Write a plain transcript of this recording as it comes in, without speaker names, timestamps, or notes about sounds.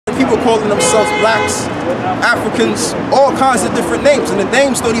people calling themselves blacks, Africans, all kinds of different names, and the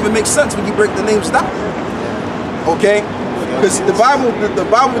names don't even make sense when you break the names down. Okay, because the Bible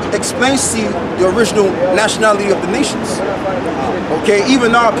explains to you the original nationality of the nations. Okay,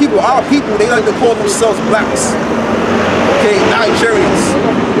 even our people, they like to call themselves blacks. Okay, Nigerians,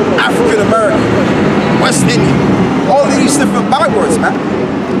 African American, West Indian, all of these different bywords, man.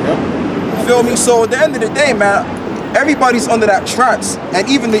 You feel me? So at the end of the day, man, everybody's under that trance, and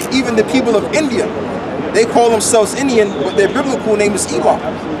even the people of India, they call themselves Indian, but their biblical name is Imam.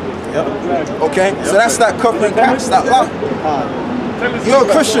 Okay, so that's that covering caps, that lie. You're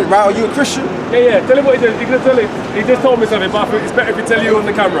a Christian, right? Are you a Christian? Yeah. Tell him what he did. He's gonna tell him. He just told me something, but I think it's better if he tell you on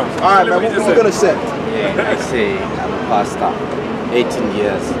the camera. All right, man. What are you gonna say? I say I'm a pastor, 18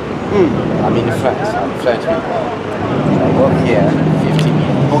 years. I'm in France. I'm French people. I work here 15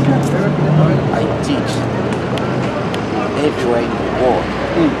 years. Okay. I teach everywhere in the world.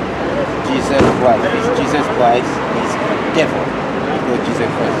 Jesus Christ is devil. Because Jesus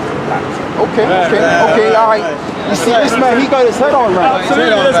Christ is black. Okay, all right. You see, this man, he got his head on right.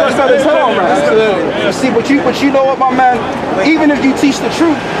 Absolutely. He got his head on right. Absolutely. You see, but you know what, my man? Even if you teach the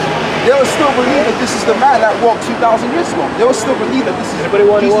truth, they will still believe that this is the man that walked 2,000 years ago. They will still believe that this is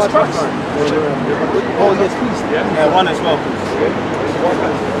Jesus Christ. Oh, yes, please. Yeah, one as well.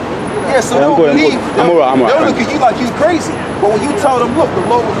 Yeah, so they'll believe, they'll look at you like you crazy. But when you tell them, look, the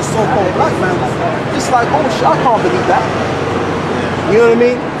Lord was a so-called black man, it's like, oh shit, I can't believe that. You know what I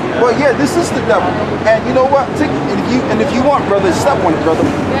mean? But yeah, this is the devil. And you know what? And if you want, brother, step on it, brother.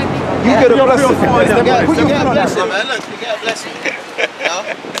 You get a blessing. Put your foot on that, brother. Man, look, you get a blessing.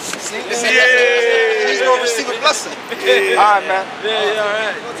 He's gonna receive a blessing. Alright, man.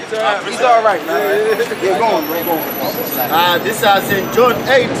 He's alright, man. Yeah, go on, bro. Go on. This is in John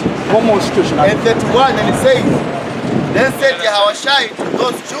 8 One more scripture. and 31, and it says, then said Yahawashi to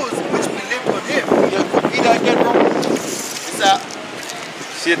those Jews which believed on him. Read that again, bro. It's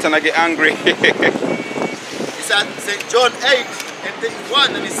Satan, I get angry. It's at St. John 8 and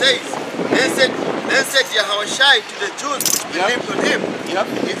 31, and it says, then said Yahawashi to the Jews which believed on him,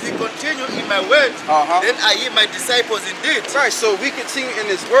 if you continue in my word, then are ye my disciples indeed. Right, so we continue in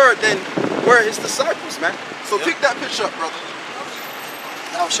his word, then we're his disciples, man. So pick that picture up, brother.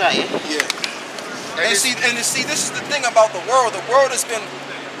 Yahawashi, yeah. And see, this is the thing about the world. The world has been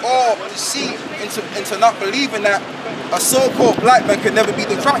all deceived into not believing that a so-called black man could never be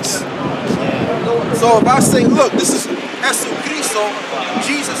the Christ. So if I say, look, this is Jesus Cristo,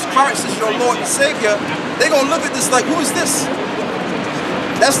 Jesus Christ is your Lord and Savior, they're gonna look at this like, who is this?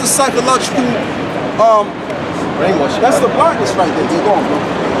 That's the psychological, that's the blindness right there. You're going, bro.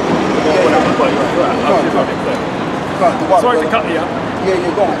 Sorry to cut you. Yeah,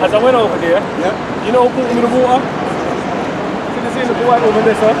 you're going. As I went over there, you know who brought me the water? You see the white woman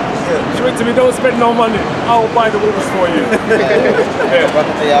there, sir? She went to me, don't spend no money. I'll buy the waters for you. Hey,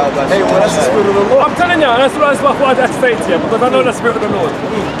 well, that's the Spirit of the Lord. I'm telling you, that's what I had to say to you, because I know the Spirit of the Lord.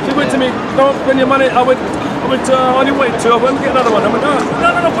 She went to me, don't spend your money. I went only wait two, I went to get another one. I went,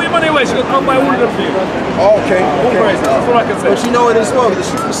 no, put your money away. She goes, I'll buy all of them for you. Okay. That's what I can say. But you know it as well, the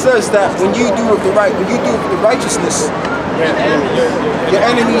scripture says that when you do it the righteousness, your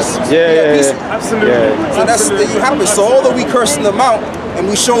enemies, absolutely. So that's there you have it. So although we cursing them out and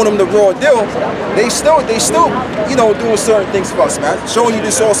we showing them the raw deal, they still, you know, doing certain things for us, man. Showing you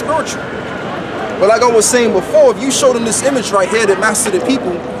this all spiritual. But like I was saying before, if you show them this image right here that master the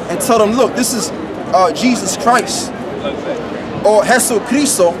people and tell them, look, this is Jesus Christ or Jesus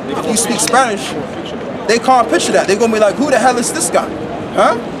Cristo, if you speak Spanish, they can't picture that. They're gonna be like, who the hell is this guy?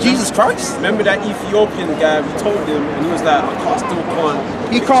 Huh? Jesus Christ? Remember that Ethiopian guy, we told him, and he was like,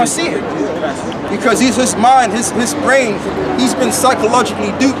 he can't see it. Because his mind, his brain, he's been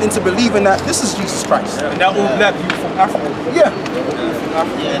psychologically duped into believing that this is Jesus Christ. And that all black people from Africa. Yeah.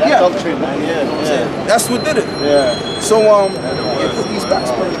 Doctrine, man. That's what did it. Yeah. So, put these backs,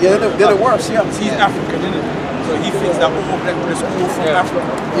 bro. Yeah, did it worse, yeah. He's African, isn't it? So he thinks that all black people is all from Africa.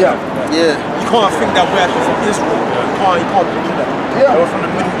 Yeah. You can't think that we're from Israel. You can't believe that. Yeah. We're from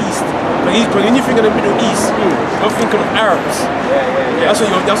the Middle East. But when you think of the Middle East, you're thinking of Arabs. That's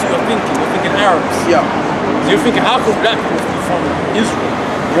what you're thinking. You're thinking Arabs. Yeah. So you're thinking, how come black people be from Israel?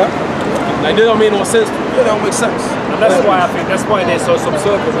 Yeah. Like, that don't make no sense to me. Yeah, that don't make sense. And that's why I think they're so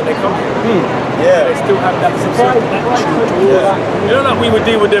subservient when they come here. They still have that subservient attitude. You know, like we would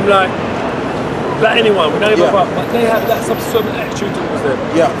deal with them like anyone, we don't even but they have that subservient attitude towards them.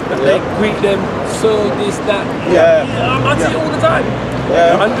 Yeah. That they greet them, so this, that. I see it all the time.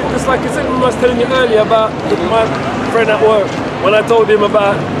 And just like I said, I was telling you earlier about my friend at work, when I told him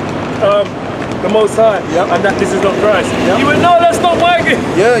about the Most High, and that this is not Christ. He went, no, that's not wagon.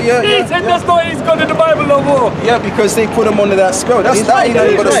 He said that's not his God in the Bible no more. Yeah, because they put him under that spell. That's not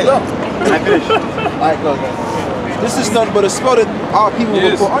nothing but a spell. This is nothing but a spell that our people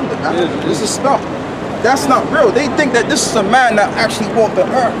will put under. This is a spell. That's not real. They think that this is a man that actually walked the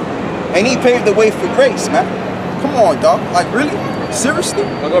earth, and he paved the way for grace, man. Come on, dog. Like, really? Seriously?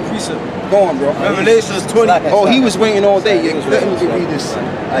 I got a precept. Go on, bro. Revelations 20. Oh, he was waiting all day. Let me read this.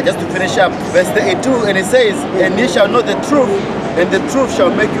 Just to finish up, verse 32, and it says, and ye shall know the truth, and the truth shall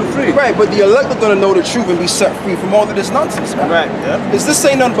make you free. Right, but the elect are going to know the truth and be set free from all of this nonsense, man. Right, yeah. Because this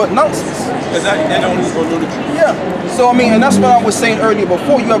ain't nothing but nonsense. Exactly, they're the only ones going to know the truth. Yeah. So, I mean, and that's what I was saying earlier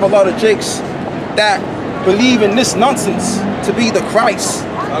before. You have a lot of jakes that believe in this nonsense to be the Christ.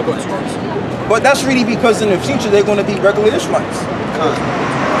 I got 2 precept. But that's really because in the future they're going to be regular Israelites.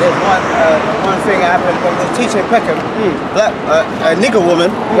 There's one thing happened when the teacher Peckham, a nigger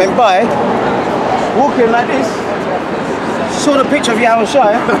woman went by, walking like this, saw the picture of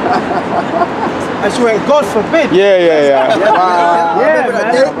Yahawashi, and she went, God forbid. Yeah, Yeah,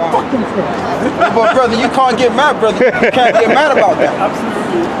 man. But brother, you can't get mad, brother. You can't get mad about that.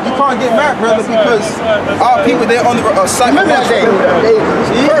 Absolutely. You can't get mad, brother, because our people, they're under a psychological.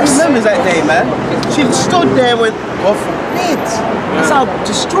 She remembers that day, man. She stood there and went, God forbid. That's how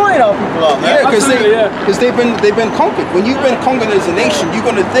destroyed our people are, man. Yeah, because they've been conquered. When you've been conquered as a nation, you're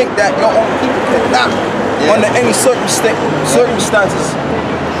gonna think that your own people cannot, under any circumstances,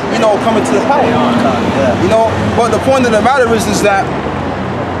 you know, come into the power. You know, but the point of the matter is that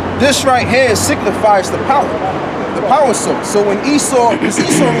this right here signifies the power source. So when Esau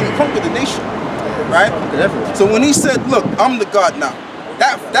really conquered the nation, right? So when he said, "Look, I'm the God now,"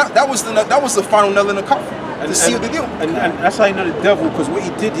 that was the final nail in the coffin. To seal the deal. And that's how you know the devil, because what he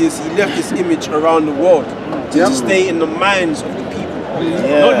did is he left this image around the world to stay in the minds of the people.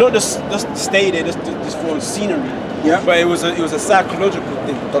 Not just stay there just for scenery. But it was a psychological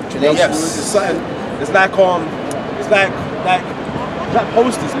thing. It's like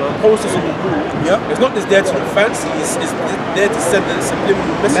posters, man. Posters on the wall. It's not just there to look fancy. It's there to send a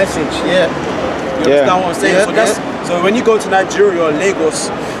subliminal message. You understand what I'm saying? So when you go to Nigeria or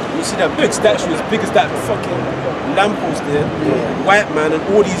Lagos, you see that big statue as big as that fucking lamppost there, white man and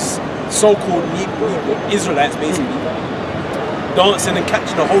all these so-called Israelites basically dancing and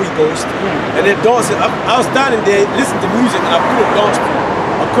catching the Holy Ghost, and they're dancing. I was standing there listening to music and I couldn't dance to it.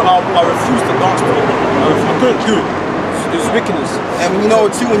 I refused to dance to it. I couldn't do it. It was wickedness. And you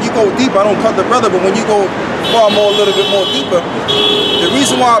know too, when you go deep, I don't cut the brother, but when you go a little bit more deeper, the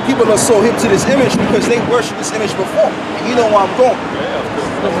reason why people are so hip to this image because they worship this image before. And you know where I'm going.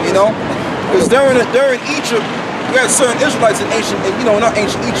 You know, because during Egypt, you had certain Israelites in ancient, you know, not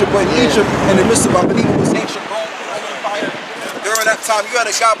ancient Egypt, but in Egypt, in the midst of, I believe it was ancient Rome, Roman Empire. During that time, you had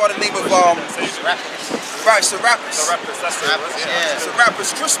a guy by the name of Serapis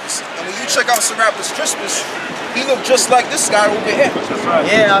Christmas. And when you check out Serapis Christmas, he looked just like this guy over here.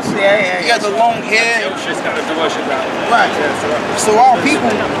 Yeah, I see. He had the long hair. Right. So our people,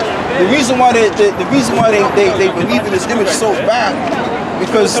 the reason why they believe in this image so bad,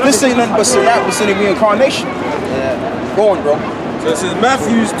 because this ain't nothing but Serapis in the reincarnation. Go on, bro. So it says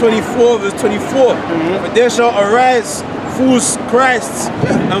Matthew 24 verse 24. But there shall arise false Christs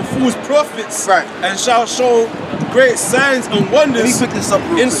and false prophets, and shall show great signs and wonders. Let me pick this up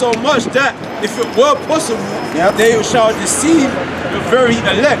real quick. So much that if it were possible, they shall deceive the very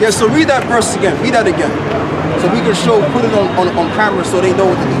elect. Yeah, so read that verse again. Read that again. So we can put it on camera so they know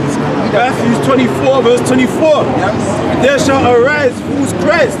what it means. Matthew 24 verse 24. There shall arise false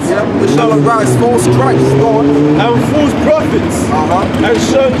Christs. There shall arise false Christs. Go on. And false prophets. And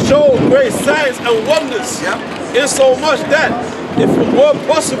shall show great signs and wonders. Insomuch that if it were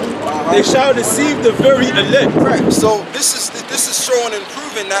possible, they shall deceive the very elect. Right. So this is showing and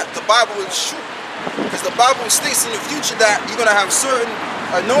proving that the Bible is true. Because the Bible states in the future that you're going to have certain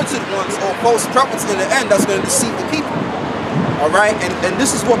anointed ones or false prophets in the end that's going to deceive the people. All right, and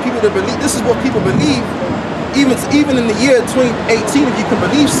this is what people believe. This is what people believe, even in the year 2018, if you can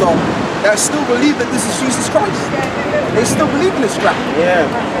believe so, that still believe that this is Jesus Christ. They still believe in this crap.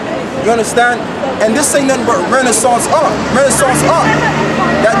 You understand? And this ain't nothing but Renaissance art. Renaissance art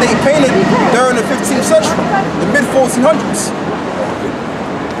that they painted during the 15th century, the mid-1400s.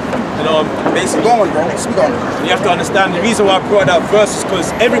 You know, basically, go on, bro. Speak on it. You have to understand the reason why I brought that verse is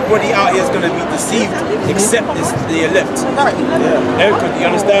because everybody out here is going to be deceived except the elect. Right. You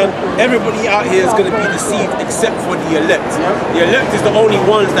understand? Everybody out here is going to be deceived except for the elect. The elect is the only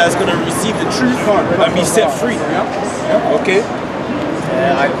ones that's going to receive the truth and be set free. Okay?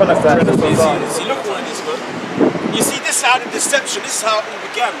 I understand. See, look at this, man. You see, this is how the deception, this is how it all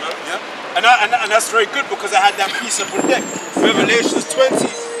began, man. And that's very good because I had that precept on deck. Revelations 20,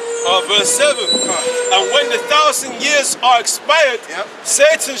 verse 7. And when the 1,000 years are expired,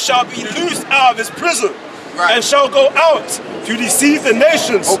 Satan shall be loosed out of his prison and shall go out to deceive the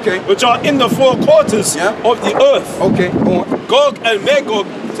nations which are in the four quarters of the earth. Gog and Magog,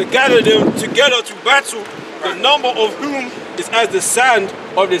 to gather them together to battle, the number of whom is as the sand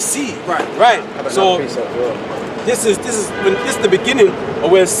of the sea. So this is the beginning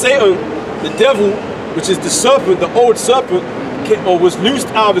of where Satan, the devil, which is the serpent, the old serpent, was loosed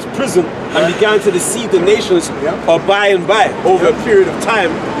out of his prison and began to deceive the nations by and by over a period of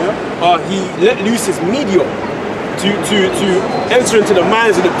time. He let loose his media to enter into the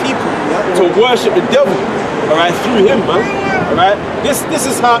minds of the people to worship the devil, through him, man. This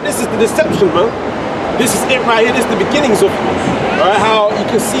is the deception, man. This is it right here. This is the beginnings of it. How you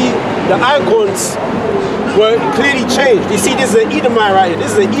can see the icons were clearly changed. You see, this is an Edomite right here.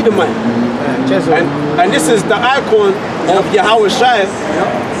 This is an Edomite. And this is the icon of Yahawashi.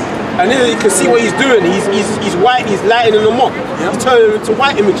 And then you can see what he's doing. He's white, he's lightening them up. He's turning them into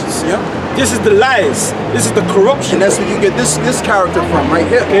white images. This is the lies. This is the corruption. And that's where you get this character from, right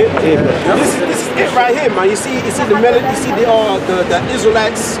here. This is it right here, man. You see the melon, you see the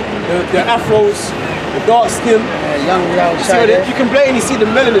Israelites, the Afros, the dark skin. You can blatantly see the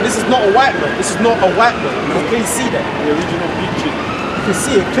melanin. This is not a white man. This is not a white man. You can clearly see that. The original bleaching. You can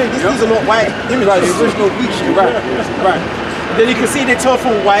see it clearly. These are not white images. The original bleaching. Right. Then you can see they turn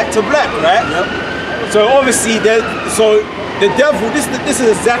from white to black, right? So obviously, the devil, this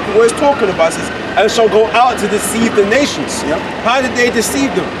is exactly what it's talking about. It says, and shall go out to deceive the nations. How did they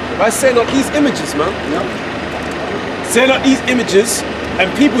deceive them? By setting up these images, man. Setting up these images,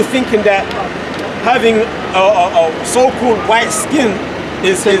 and people thinking that having a so-called white skin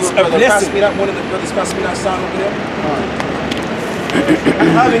is a blessing. One of the brothers pass me that sign over there.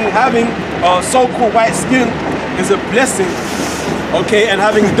 Having a so-called white skin is a blessing, and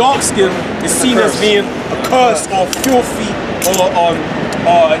having dark skin is seen as being a curse or filthy or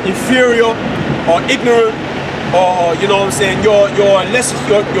inferior or ignorant, or you know what I'm saying, you're less,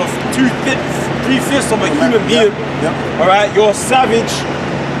 you're 3/5 of a human being. You're savage,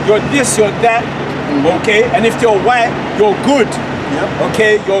 you're this, you're that. And if you're white, you're good.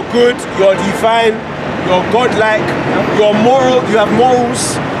 You're good, you're divine, you're godlike, you're moral, you have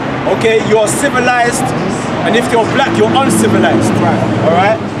morals. You're civilized, and if you're black, you're uncivilized.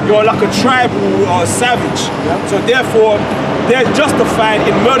 You're like a tribal or savage. So therefore, they're justified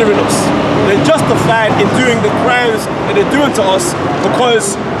in murdering us. They're justified in doing the crimes that they're doing to us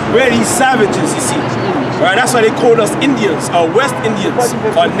because we're these savages, you see. That's why they call us Indians, or West Indians,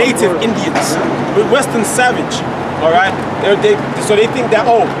 or Native Indians. We're Western savage. So they think that,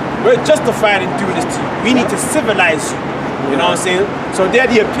 we're justified in doing this to you. We need to civilize you. You know what I'm saying? So they're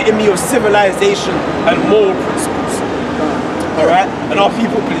the epitome of civilization and moral principles. And our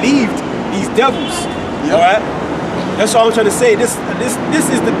people believed these devils. That's what I'm trying to say. This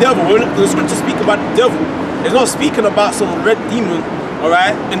is the devil. When the scriptures speak about the devil, it's not speaking about some red demon,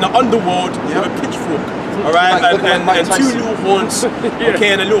 in the underworld with a pitchfork. And two little horns,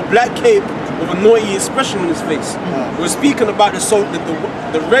 and a little black cape with a naughty expression on his face. We're speaking about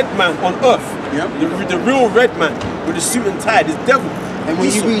the red man on earth, the real red man with the suit and tie, this devil. And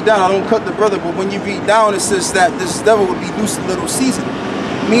when you read down, I don't cut the brother, but when you read down, it says that this devil would be loose in little season,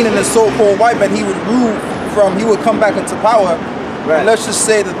 meaning the so-called white man, he would come back into power. And let's just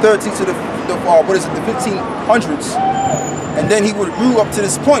say the 13th to the 1500s, and then he would rule up to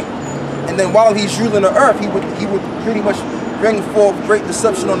this point. And then while he's ruling the earth, he would pretty much bring forth great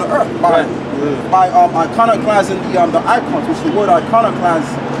deception on the earth by iconoclasing the icons, which the word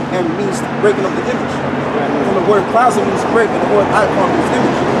iconoclast means breaking up the image. From the word plasma means break, and the word icon means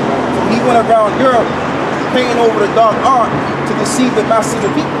image. So he went around Europe painting over the dark art to deceive the masses of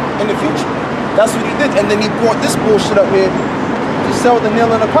the people in the future. That's what he did. And then he brought this bullshit up here to sell the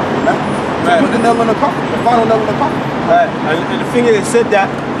nail in the coffin, man. Put the nail in the coffin, the final nail in the coffin. And the thing is, it said that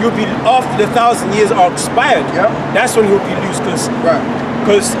you'll be, after the 1,000 years are expired, that's when he'll be loose.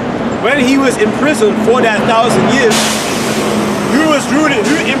 Because when he was in prison for that 1,000 years, who was ruling?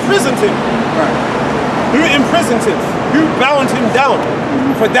 Who imprisoned him? Who imprisoned him? Who bound him down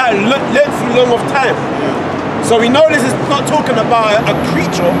for that lengthy long of time? So we know this is not talking about a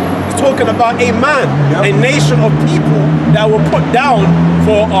creature, it's talking about a man, a nation of people that were put down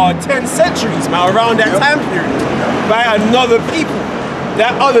for 10 centuries, around that time period, by another people.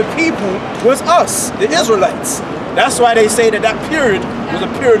 That other people was us, the Israelites. That's why they say that period was a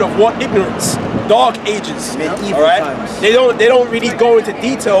period of what? Ignorance. dark ages. Medieval all right? times. They don't really go into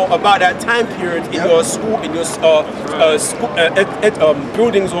detail about that time period in your school, in your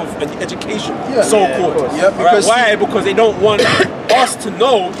buildings of education, so-called. Right? Why? Because they don't want us to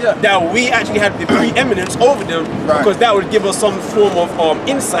know that we actually have the preeminence over them, because that would give us some form of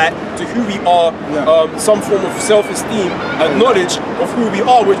insight to who we are, some form of self-esteem and knowledge of who we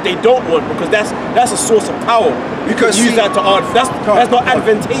are, which they don't want, because that's a source of power. We could use that to our, that's not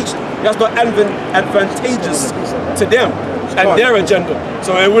advantageous. That's not advantageous to them and their agenda.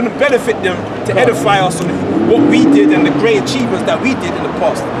 So it wouldn't benefit them to edify us on what we did and the great achievements that we did in the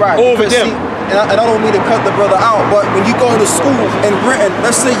past over them. See, and I don't mean to cut the brother out, but when you go to school in Britain,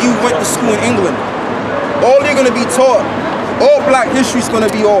 let's say you went to school in England, all you're going to be taught, all black history is going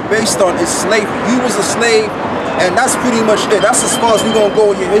to be all based on is slavery. You was a slave, and that's pretty much it. That's as far as we're going to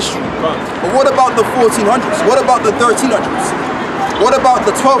go in your history. But what about the 1400s? What about the 1300s? What about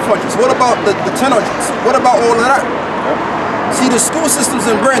the 1200s? What about the 1000s? What about all of that? See, the school systems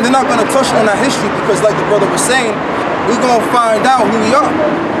in Britain, they're not going to touch on that history because, like the brother was saying, we're going to find out who we are.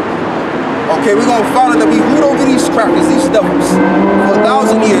 Okay, we're going to find out that we ruled over these crackers, these devils, for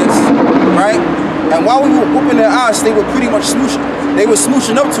 1,000 years, right? And while we were whooping their ass, they were pretty much smooching. They were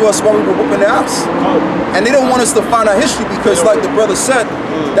smooching up to us while we were whooping their ass. And they don't want us to find our history because, like the brother said,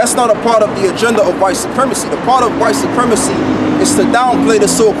 that's not a part of the agenda of white supremacy. The part of white supremacy is to downplay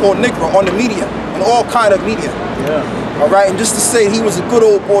the so-called Negro on the media, and all kind of media. All right, and just to say he was a good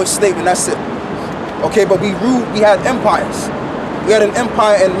old boy slave, and that's it. Okay, but we ruled, we had empires. We had an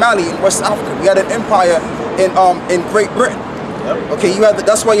empire in Mali, in West Africa. We had an empire in Great Britain. Okay, you have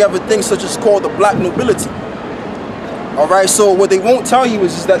that's why you have a thing such as called the black nobility. All right, so what they won't tell you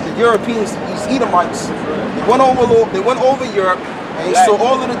is that the Europeans, these Edomites, they went over Europe and they saw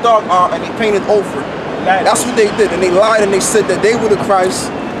all of the dark art and they painted over it. That's what they did, and they lied and they said that they were the Christ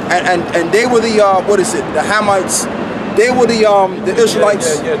and they were the the Hamites. They were the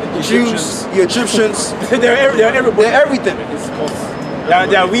Israelites, the Jews, the Egyptians. They're everything.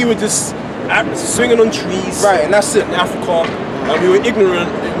 Yeah, we were just swinging on trees. Right, and that's it. In Africa, and we were ignorant.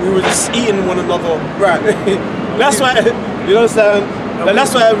 And we were just eating one another. Right. That's why, you know what I'm saying? And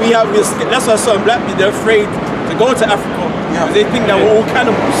that's why that's why some black people, they're afraid to go to Africa. Because they think that we're all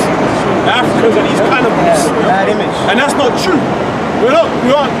cannibals. The Africans are these cannibals. Bad image. And that's not true. We're not,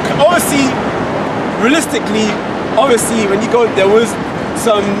 obviously, realistically, obviously, when you go, there was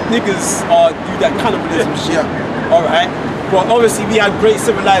some niggas do that cannibalism shit. Alright? But obviously, we had great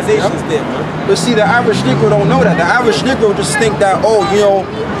civilizations there, man. But see, the average Negro don't know that. The average Negro just think that, oh, you know,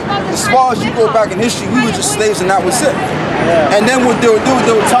 as far as you go back in history, we were just slaves and that was it. And then what they'll do,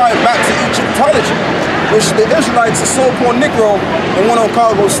 they'll tie it back to Egyptology, which the Israelites, the so-called Negro, and one on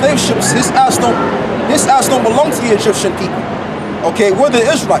cargo slave ships, his ass don't belong to the Egyptian people. Okay, we're the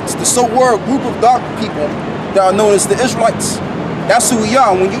Israelites. We're a group of dark people that are known as the Israelites. That's who we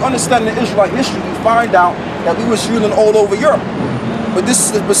are. And when you understand the Israelite history, you find out that we was ruling all over Europe. But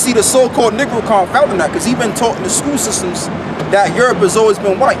see, the so-called Negro can't fathom that because he's been taught in the school systems that Europe has always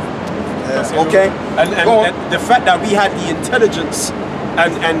been white. Okay, and the fact that we had the intelligence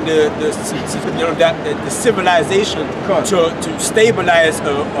and the civilization to stabilize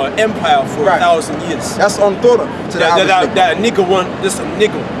an empire for 1,000 years. That's unthought of. That a nigga just a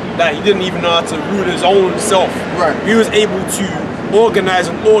nigga. That he didn't even know how to rule his own self. Right. We was able to organize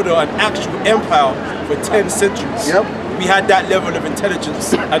and order an actual empire for 10 centuries. Yep. We had that level of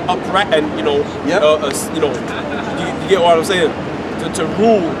intelligence and upright, and you get what I'm saying? To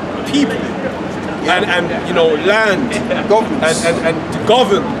rule people and land and to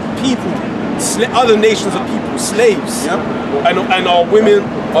govern people, other nations of people, slaves, and our women,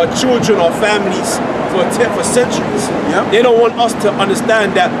 our children, our families for centuries. They don't want us to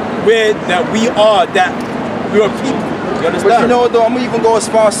understand that we're people. You understand? But you know what though, I'm gonna even go as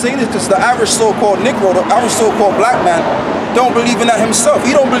far as saying this because the average so-called Negro, the average so-called black man, don't believe in that himself.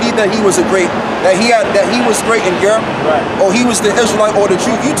 He don't believe that he was great in Europe, or he was the Israelite or the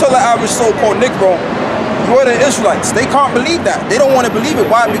Jew. You tell the average so-called Negro, you're the Israelites. They can't believe that. They don't want to believe it.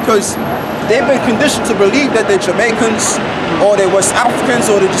 Why? Because they've been conditioned to believe that they're Jamaicans, or they're West Africans,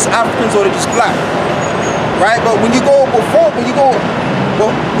 or they're just Africans, or they're just black. Right? But when you go before all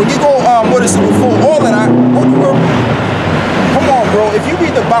of that, come on, bro. If you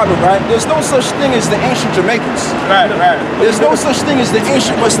read the Bible, right, there's no such thing as the ancient Jamaicans. Right. There's no such thing as the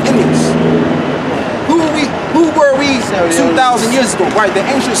ancient West Indians. Who were we 2,000 years ago? Right, the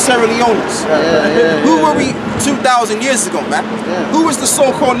ancient Sierra Leones. Who were we 2,000 years ago, man? Who was the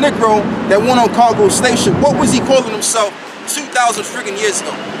so-called Negro that went on cargo station? What was he calling himself 2,000 friggin' years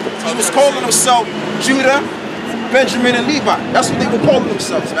ago? He was calling himself Judah, Benjamin and Levi. That's what they were calling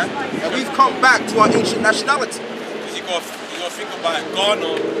themselves, man. And we've come back to our ancient nationality. Because you gotta think about it. Ghana,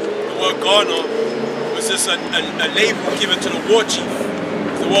 the word Ghana was just a label given to the war chief.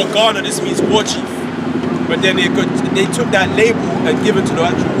 The word Ghana, this means war chief. But then they took that label and given to the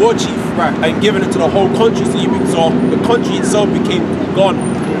actual war chief, and given it to the whole country. So the country itself became Ghana.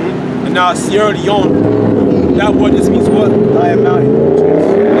 And now Sierra Leone, that word just means what?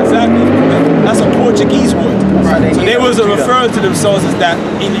 Exactly. That's a Portuguese word. So they wasn't referring to themselves as that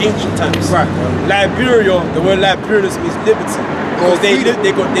in ancient times. Liberia, the word Liberian means liberty. Because they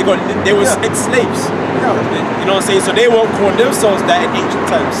were ex-slaves. You know what I'm saying? So they won't call themselves that in ancient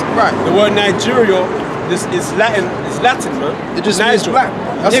times. The word Nigeria is Latin, man. It just means black.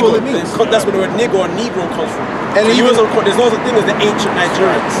 That's Negro. what it means. That's where the word Negro or Negro comes from. And so there's no such thing as the ancient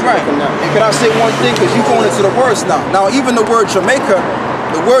Nigerians. And can I say one thing? Because you're going into the words now. Now, even the word Jamaica,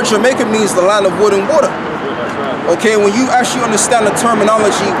 means the land of wood and water. Okay, when you actually understand the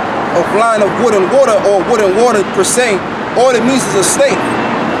terminology of land of wood and water, or wood and water per se, all it means is a slave.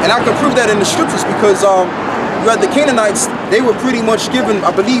 And I can prove that in the scriptures, because you had the Canaanites, they were pretty much given,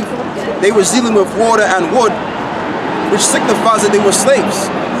 I believe, they were dealing with water and wood, which signifies that they were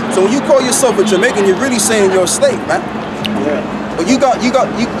slaves. So when you call yourself a Jamaican, you're really saying you're a slave, man. But you got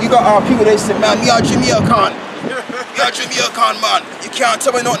our people, they say, man, me are Jamaican. Me are Jamaican, man. You can't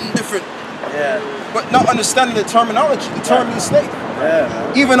tell me nothing different. But not understanding the terminology, the term means slave.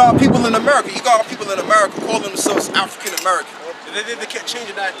 Even our people in America, you got our people in America calling themselves African American. They kept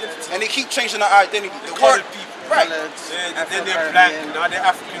changing their identity. And they keep changing their identity. The colored people. Right. Then they're black, now they're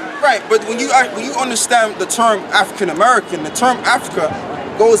African. Right, but when you understand the term African American, the term Africa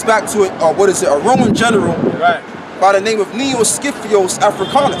goes back to a Roman general by the name of Neo Scipio's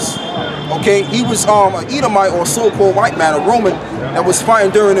Africanus. Okay, he was an Edomite or so-called white man, a Roman that was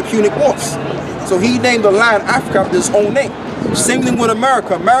fighting during the Punic Wars. So he named the land Africa after his own name. Same thing with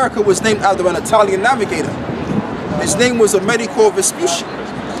America. America was named after an Italian navigator. His name was Americo Vespucci.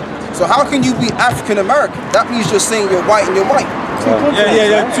 So how can you be African American? That means you're saying you're white and you're white.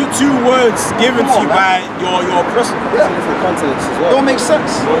 Two words given to you by your person. Different continents as well. Don't make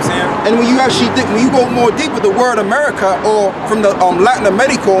sense. You know what I'm saying? And when you actually when you go more deep with the word America, or from the Latin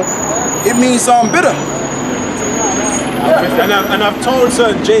Americo, it means bitter. And I've told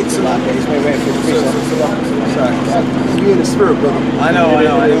Sir Jakes. You in the spirit, brother. I know.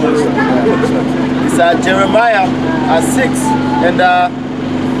 It's Jeremiah 6 and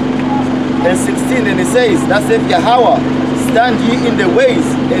 16, and it says, "Thus saith Yahweh, stand ye in the ways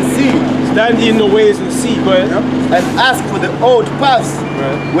and see." Stand ye in the ways and see, go ahead. And ask for the old paths.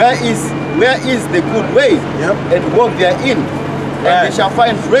 Where is the good way? And walk therein. And they shall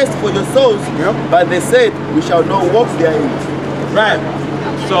find rest for your souls. But they said, we shall not walk therein.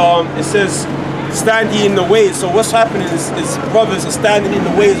 So it says, stand ye in the ways. So what's happening is brothers are standing in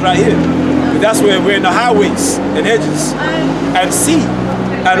the ways right here. That's where we're in the highways and hedges. And see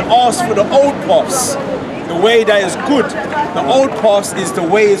and ask for the old paths, the way that is good. The old paths is the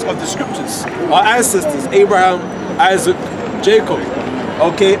ways of the scriptures. Our ancestors, Abraham, Isaac, Jacob,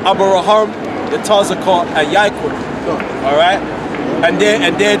 okay, Abraham, the Tazakar, and Yaakov, all right, and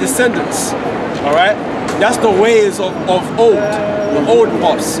their descendants, all right. That's the ways of old, the old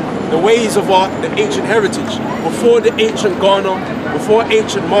paths, the ways of the ancient heritage. Before the ancient Ghana, before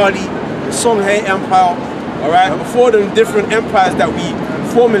ancient Mali, the Songhai Empire, all right, before the different empires that we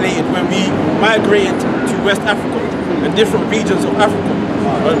formulated when we migrated to West Africa and different regions of Africa,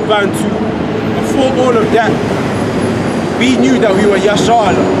 Bantu. Before all of that, we knew that we were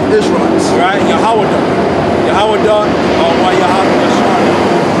Yashara, Israelites, right? Yahawada, or Yashara,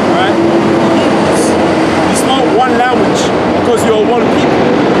 right? We spoke one language because we are one people.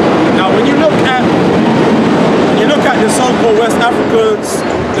 Now, when you look at the so-called West Africans,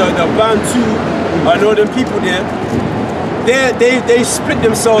 the Bantu, northern people there, they split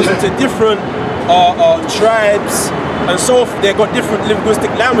themselves into different tribes and so forth. They've got different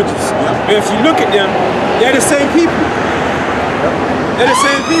linguistic languages. But if you look at them, they're the same people. They're the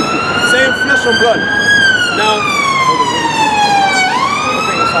same people, same flesh and blood. Now,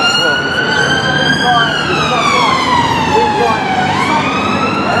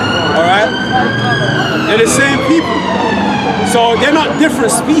 all right, they're the same people. So they're not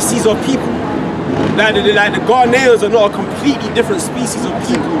different species of people. Like the Ghanaians are not a completely different species of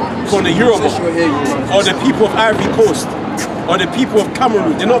people from the Yoruba, or the people of Ivory Coast, or the people of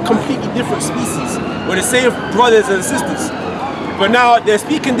Cameroon. They're not completely different species. We're the same brothers and sisters. But now they're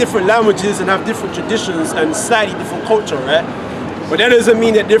speaking different languages and have different traditions and slightly different culture, right? But that doesn't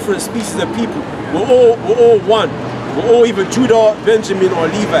mean that different species of people. We're all one. We're all either Judah, Benjamin, or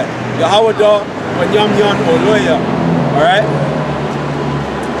Levi. Yahawada, Wanyamyan or Loya. Alright?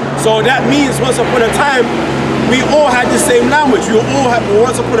 So that means once upon a time, we all had the same language. We all had,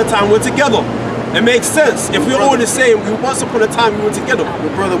 once upon a time, we're together. It makes sense. If we're all the same, once upon a time we were together.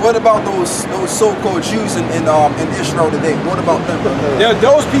 But brother, what about those so-called Jews in Israel today? What about them?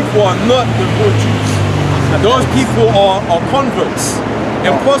 Those people are not the real Jews. Those people are converts,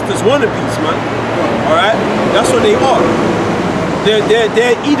 imposters, wannabes, man. All right, that's what they are.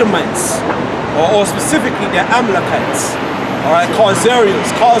 They're Edomites, or specifically they're Amalekites. All right, Khazarians,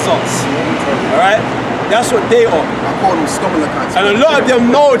 Khazars. All right. That's what they are. I call them Stomalakites. And a lot of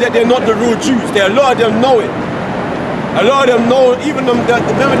them know that they're not the real Jews. A lot of them know it. A lot of them know, even them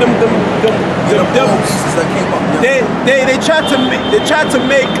devils that came up. Yeah. They tried to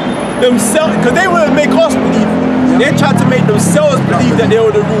make themselves, because they wouldn't make us believe. Yeah. They tried to make themselves believe that they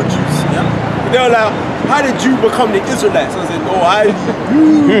were the real Jews. Yeah. They were like, how did you become the Israelites? I said, no, I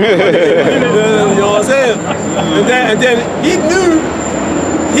knew. You know what I'm saying? And then he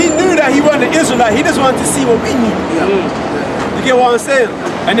knew that he wasn't an Israelite. He just wanted to see what we knew. Yeah. You get what I'm saying?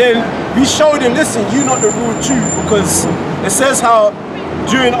 And then we showed him, listen, you're not the real Jew, because it says how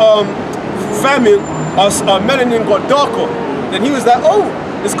during famine, our melanin got darker. Then he was like, oh,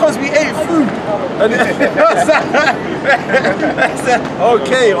 it's because we ate food. And I said,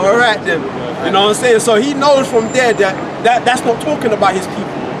 okay, all right then. You know what I'm saying? So he knows from there that's not talking about his people.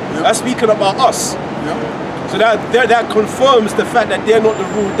 Yeah. That's speaking about us. Yeah. So that confirms the fact that they're not the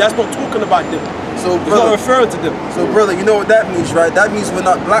rule. That's not talking about them. So it's not referring to them. So brother, you know what that means, right? That means we're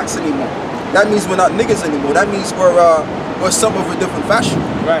not blacks anymore. That means we're not niggas anymore. That means we're some of a different fashion.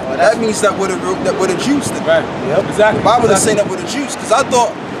 Right. Well, that means that we're the Jews then. Right. Yep. Exactly. The Bible is saying that we're the Jews. Because I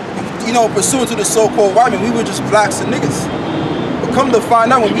thought, you know, pursuant to the so-called white man, we were just blacks and niggas. But come to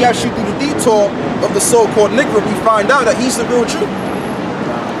find out, when we actually do the detour of the so-called Negro, we find out that he's the real Jew.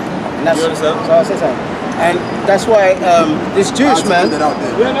 And that's, so I'll say something. And that's why this Jewish man,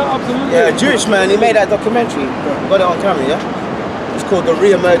 Jewish man, he made that documentary, got it on camera, yeah? It's called The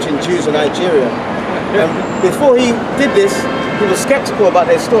Re-Emerging Jews of Nigeria. And before he did this, he was skeptical about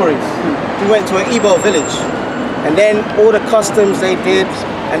their stories. He went to an Igbo village, and then all the customs they did,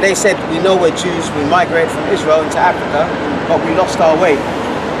 and they said, we know we're Jews, we migrated from Israel into Africa, but we lost our way.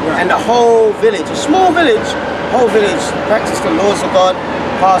 And the whole village, a small village, practiced the laws of God,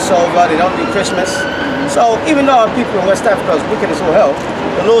 Passover, they don't do Christmas. So even though our people in West Africa is wicked as all hell,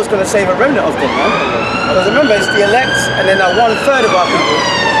 the Lord's going to save a remnant of them, man. Because remember, it's the elect, and then 1/3 of our people,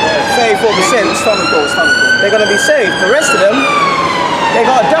 34%, they're going to be saved. The rest of them, they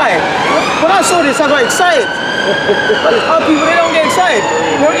got to die. When I saw this, I got excited. But our people, they don't get excited.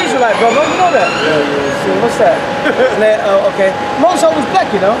 You're Israelite, brother, you know that? So what's that? And then, okay. Most of us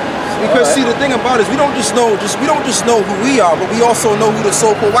black, you know. Because see, the thing about it is we don't just know who we are, but we also know who the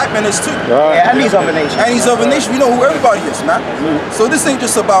so-called white man is too. Right. Yeah, and he's of a nation. And he's of a nation. We know who everybody is, man. So this ain't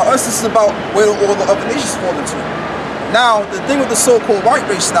just about us. This is about where all the other nations fall into. Now, the thing with the so-called white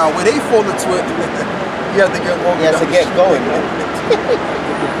race now, where they fall into it, you have to get going. He has to get going, man.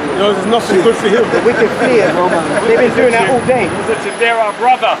 No, there's nothing good for him. The wicked fear, they've been doing that all day. They're our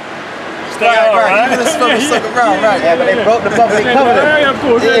brother. Right. You're gonna suck around, right? Yeah, but they broke the public covenant. Yeah, of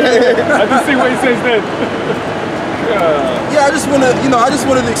course. I just see what he says then. Yeah, I just wanted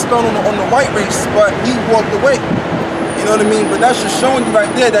to expound on the white race, but he walked away. You know what I mean? But that's just showing you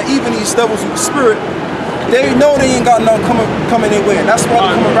right there that even these devils with the spirit, they know they ain't got nothing coming their way. That's why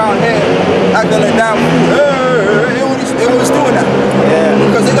they come around here acting like damn fool. They always doing that. Yeah.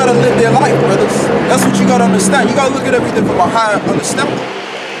 Because they gotta live their life, brothers. That's what you gotta understand. You gotta look at everything from a higher understanding.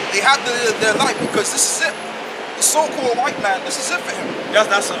 They have to live their life because this is it. The so-called white man, this is it for him.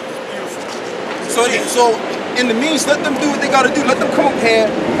 That's beautiful. So in the means, let them do what they gotta do. Let them come up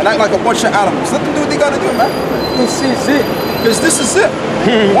here and act like a bunch of animals. Let them do what they gotta do, man. This is it. Because this is it.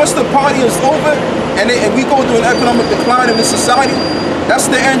 Once the party is over and we go through an economic decline in this society,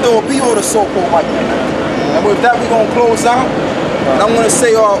 that's the end or be all the so-called white man. And with that, we're gonna close out. And I'm gonna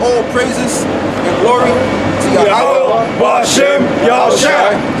say all praises and glory to Yahawashi,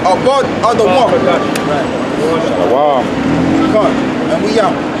 Yahawashi, above other one. Wow. And we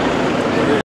out.